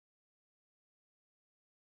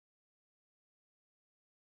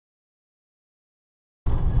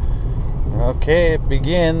Okay, it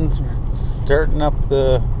begins. We're starting up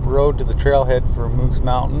the road to the trailhead for Moose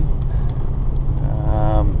Mountain.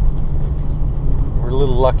 We're a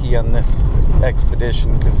little lucky on this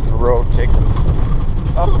expedition because the road takes us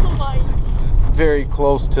up very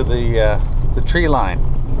close to the tree line.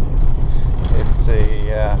 It's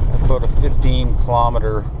about a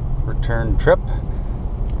 15-kilometer return trip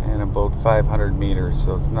and about 500 meters,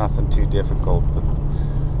 so it's nothing too difficult. But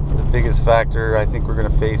the biggest factor I think we're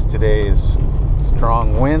going to face today is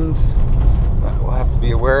strong winds that we'll have to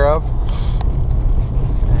be aware of.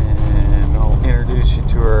 And I'll introduce you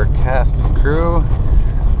to our cast and crew.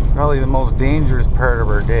 Probably the most dangerous part of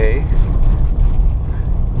our day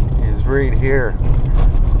is right here.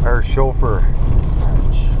 Our chauffeur.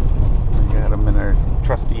 We got him in our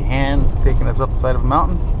trusty hands taking us up the side of a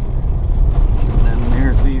mountain. And then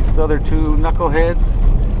there's these other two knuckleheads,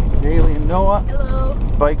 Haley and Noah. Hello.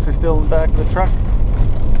 Bikes are still in the back of the truck.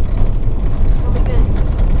 It'll be good.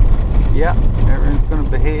 Yeah, everyone's going to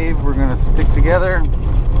behave. We're going to stick together.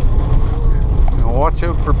 We're going to watch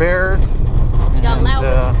out for bears.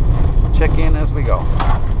 And check in as we go.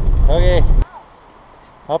 Okay,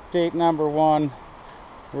 update number one.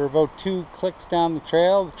 We're about 2 clicks down the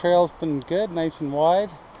trail. The trail's been good, nice and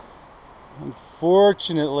wide.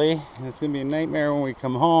 Unfortunately, and it's going to be a nightmare when we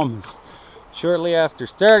come home, shortly after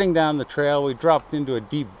starting down the trail, we dropped into a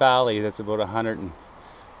deep valley that's about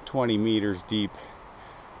 120 meters deep.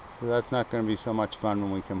 So that's not going to be so much fun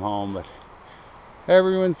when we come home, but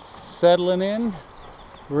everyone's settling in.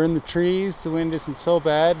 We're in the trees. The wind isn't so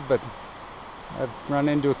bad, but I've run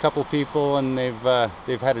into a couple people and they've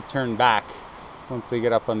had to turn back once they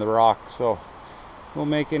get up on the rock. So we'll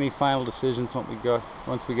make any final decisions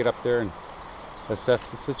once we get up there and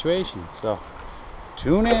assess the situation. So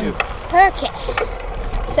tune in. Okay,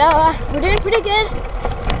 so we're doing pretty good.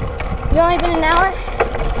 We've only been an hour,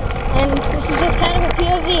 and this is just kind of a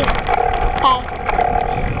POV. Hi,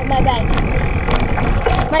 on my bike.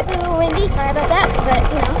 Might be a little windy, sorry about that, but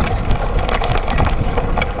you know.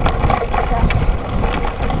 So,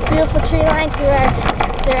 beautiful tree line to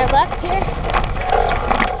our left here.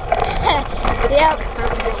 Yep.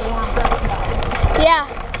 Yeah,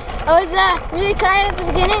 I was really tired at the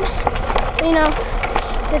beginning, you know.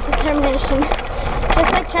 It's determination,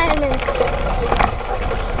 just like Chinaman's.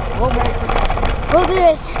 We'll make it. We'll do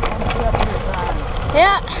it. 1 step at a time.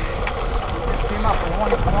 Yeah. We just came up a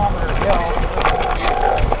 1 kilometer hill.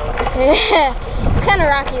 Yeah. It's kind of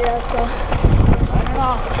rocky though, so. Signing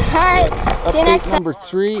off. Alright, see you next time. Number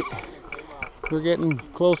 3. We're getting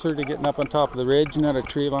closer to getting up on top of the ridge, not a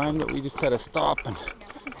tree line, but we just had to stop and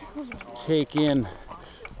take in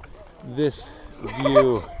this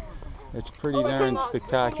view. It's pretty darn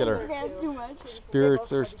spectacular.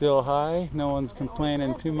 Spirits are still high. No one's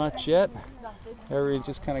complaining too much yet. Everyone's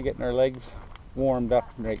just kind of getting our legs warmed up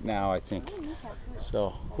right now, I think.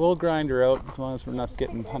 So we'll grind her out. As long as we're not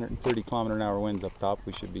getting 130-kilometer-an-hour winds up top,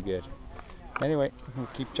 we should be good. Anyway, we'll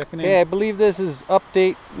keep checking in. Okay, I believe this is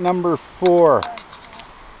update number 4.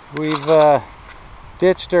 We've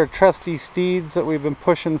ditched our trusty steeds that we've been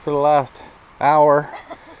pushing for the last hour.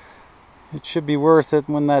 It should be worth it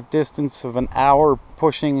when that distance of an hour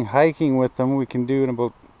pushing, hiking with them, we can do in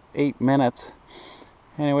about 8 minutes.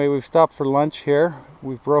 Anyway, we've stopped for lunch here.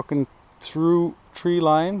 We've broken through tree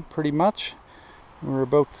line pretty much. We're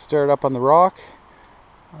about to start up on the rock.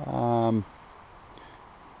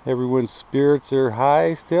 Everyone's spirits are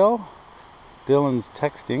high still. Dylan's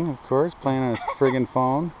texting, of course, playing on his friggin'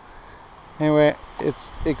 phone. Anyway,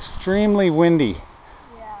 it's extremely windy.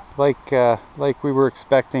 Yeah. Like we were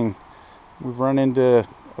expecting. We've run into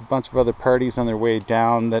a bunch of other parties on their way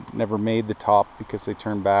down that never made the top because they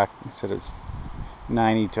turned back and said it's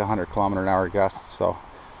 90 to 100-kilometer-an-hour gusts. So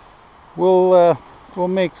we'll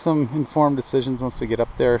make some informed decisions once we get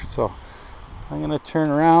up there. So I'm going to turn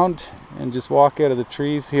around and just walk out of the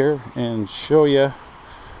trees here and show you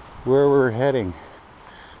where we're heading.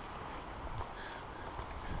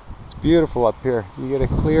 It's beautiful up here. You get a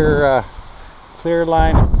clear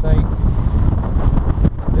line of sight.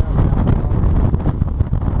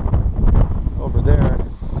 There. We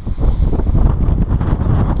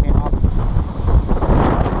came up.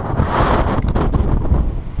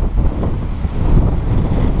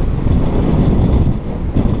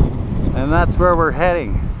 And that's where we're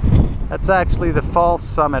heading. That's actually the false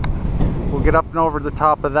summit. We'll get up and over the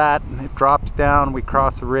top of that, and it drops down, we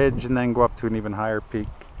cross a ridge and then go up to an even higher peak.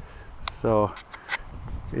 So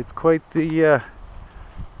it's quite the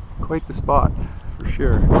spot for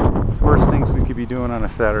sure. It's the worst things we could be doing on a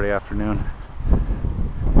Saturday afternoon.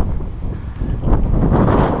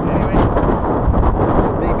 Anyway,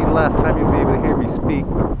 this may be the last time you'll be able to hear me speak,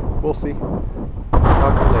 but we'll see.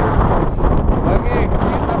 Talk to you later. Okay, we're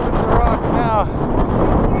getting up into the rocks now.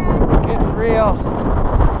 It's getting real.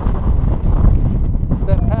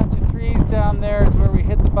 That patch of trees down there is where we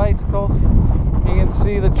hit the bicycles. You can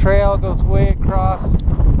see the trail goes way across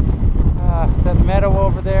that meadow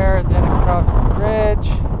over there, then it crosses the ridge.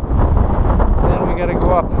 Then we gotta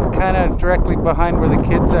go up kind of directly behind where the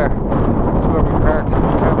kids are. That's where we parked. We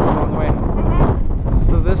traveled a long way.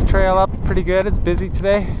 So this trail up pretty good. It's busy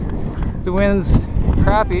today. The wind's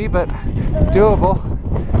crappy, but doable.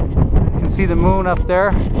 You can see the moon up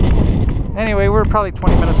there. Anyway, we're probably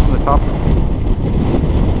 20 minutes from the top.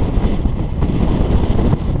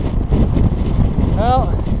 Well,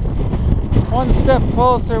 one step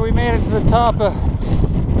closer, we made it to the top of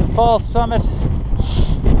the falls summit.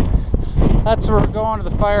 That's where we're going, to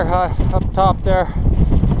the fire hut up top there.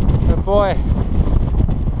 But boy,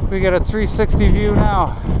 we got a 360 view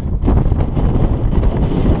now.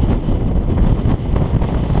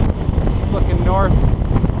 Just looking north, you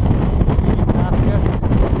can see Yamnaska,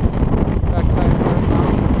 backside of the mountain.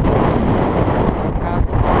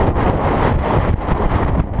 Castles on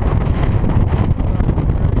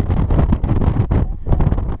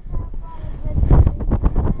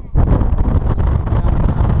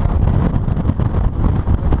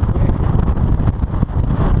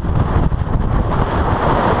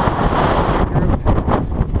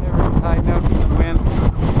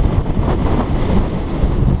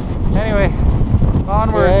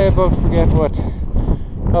about forget what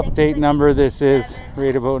update number this is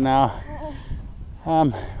right about now.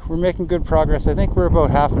 We're making good progress. I think we're about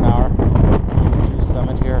half an hour through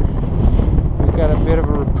summit here. We've got a bit of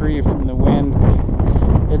a reprieve from the wind.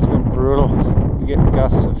 It's been brutal. We get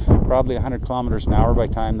gusts of probably 100 kilometers an hour by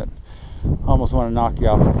time that almost want to knock you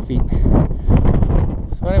off your feet.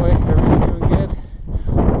 So anyway, everything's doing good.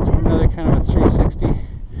 Another kind of a 360.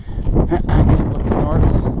 Again, looking north.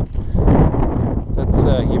 That's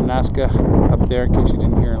Yamnaska up there, in case you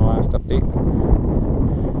didn't hear in the last update.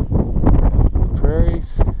 The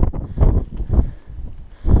prairies.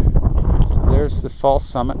 So there's the false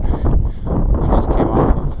summit we just came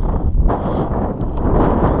off of.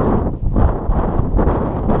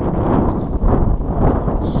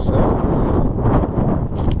 South.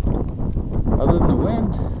 Other than the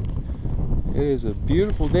wind, it is a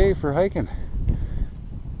beautiful day for hiking.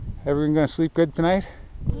 Everyone gonna sleep good tonight?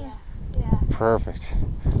 Yeah. Perfect.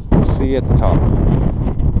 We'll see you at the top.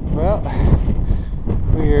 Well,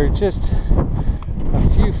 we are just a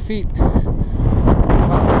few feet from the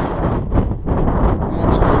top.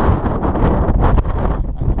 Actually,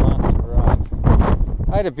 I'm the last to arrive.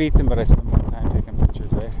 I'd have beat them, but I spent more time taking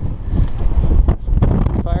pictures, eh? So there's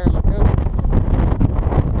the fire lookout.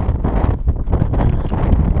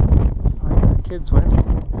 Where the kids went.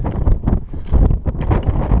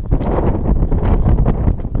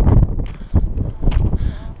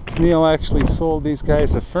 Camille actually sold these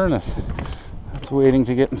guys a furnace that's waiting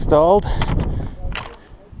to get installed.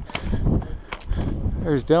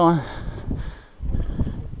 There's Dylan.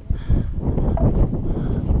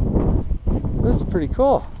 This is pretty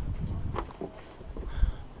cool.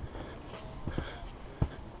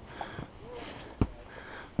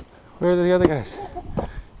 Where are the other guys?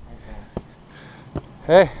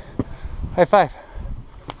 Hey, high five.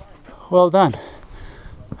 Well done.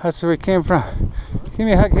 That's where we came from. Give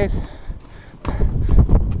me a hug, Case.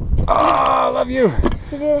 Oh, I love you.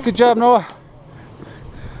 You did. Good job, Noah.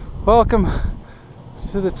 Welcome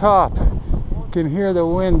to the top. You can hear the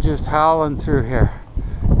wind just howling through here.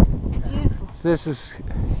 Beautiful. This is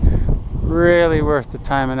really worth the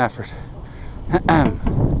time and effort.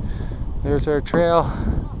 There's our trail.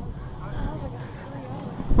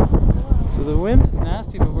 So the wind is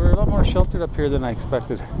nasty, but we're a lot more sheltered up here than I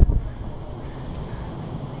expected.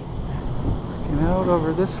 Looking out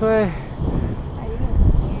over this way.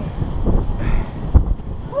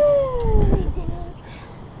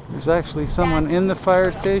 There's actually someone in the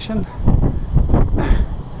fire station.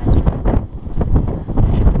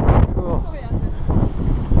 Cool.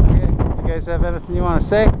 Okay, you guys have anything you want to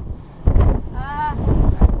say?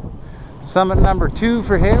 Summit number 2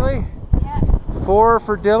 for Haley. Yeah. 4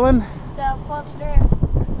 for Dylan. Still pull through.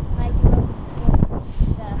 Like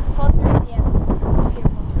pull through at the end. It's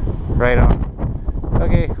beautiful. Right on.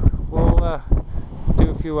 Okay, we'll do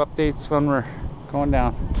a few updates when we're going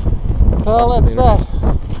down. Well, that's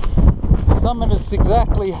summit is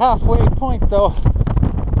exactly halfway point though.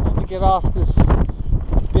 Time to get off this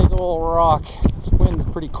big old rock. This wind's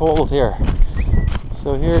pretty cold here.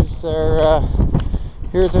 So here's our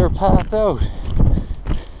path out.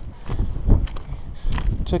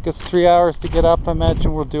 Took us 3 hours to get up. I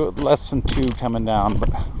imagine we'll do it less than 2 coming down, but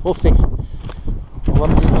we'll see. We'll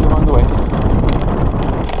update you on the way.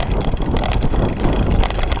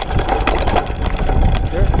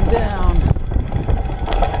 Starting down.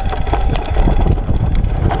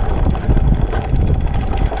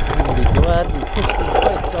 I'll be glad we pushed these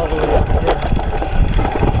bikes all the way up here.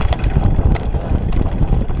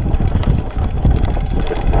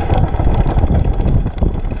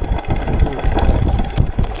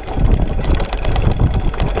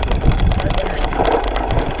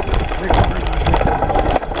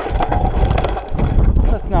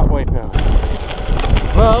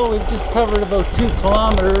 Well, we've just covered about 2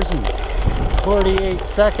 kilometers in 48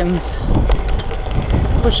 seconds.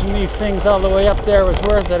 Pushing these things all the way up there was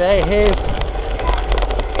worth it, eh, Hayes?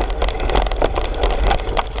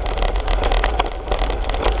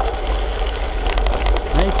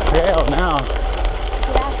 Nice trail now.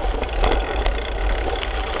 Yeah.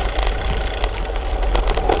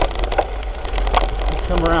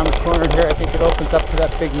 Come around the corner here, I think it opens up to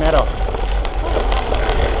that big meadow.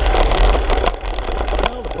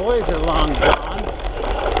 Boys are long gone,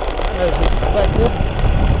 as expected.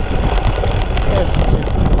 This is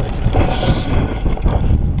just gorgeous.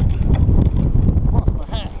 Oh, my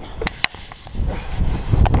hat.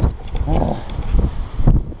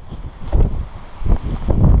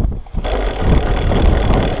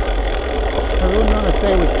 I wouldn't want to say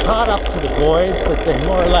we caught up to the boys, but they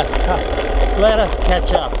more or less let us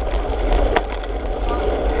catch up.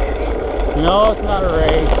 No, it's not a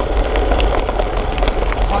race.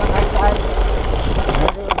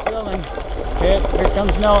 Everyone's building. Okay, here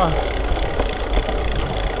comes Noah.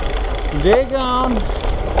 Dig on.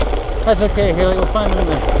 That's okay, Haley. We'll find them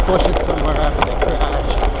in the bushes somewhere after they crash.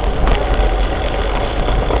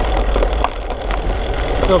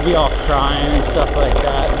 They'll be all crying and stuff like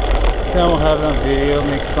that. Then we'll have it on video,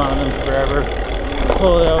 make fun of them forever.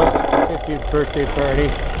 Pull it out at the 50th birthday party.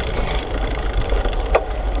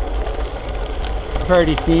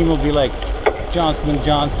 Party theme will be like Johnson &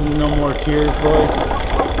 Johnson, no more tears, boys.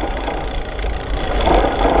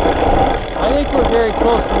 I think we're very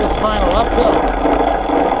close to this final uphill.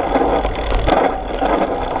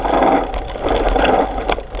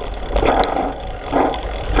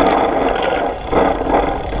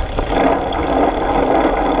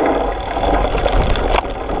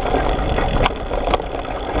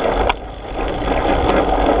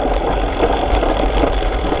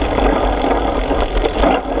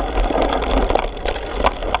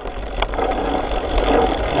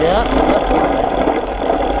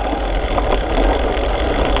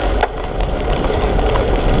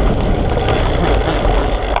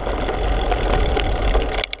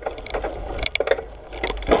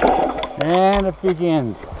 Yeah, and it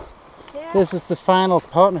begins. Yeah. This is the final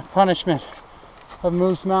punishment of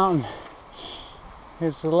Moose Mountain.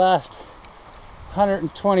 It's the last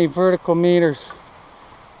 120 vertical meters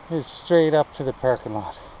is straight up to the parking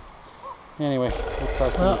lot. Anyway, we'll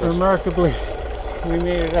talk to you. Remarkably, we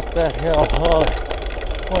made it up that hill. Oh,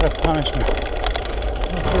 what a punishment.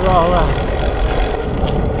 After all that.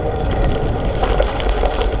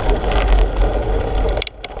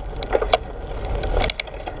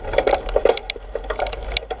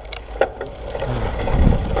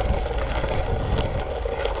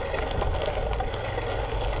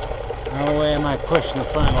 No way am I pushing the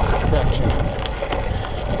final section.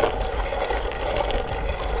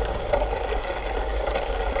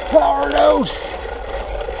 Powered out!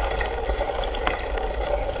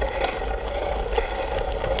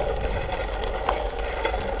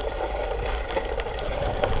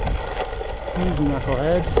 These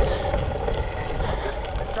knuckleheads.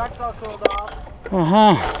 The truck's all cooled off.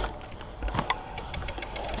 Uh-huh.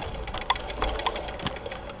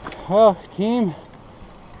 Well, team,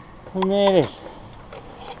 we made it.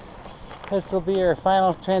 This will be our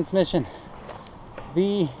final transmission.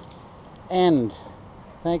 The end.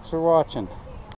 Thanks for watching.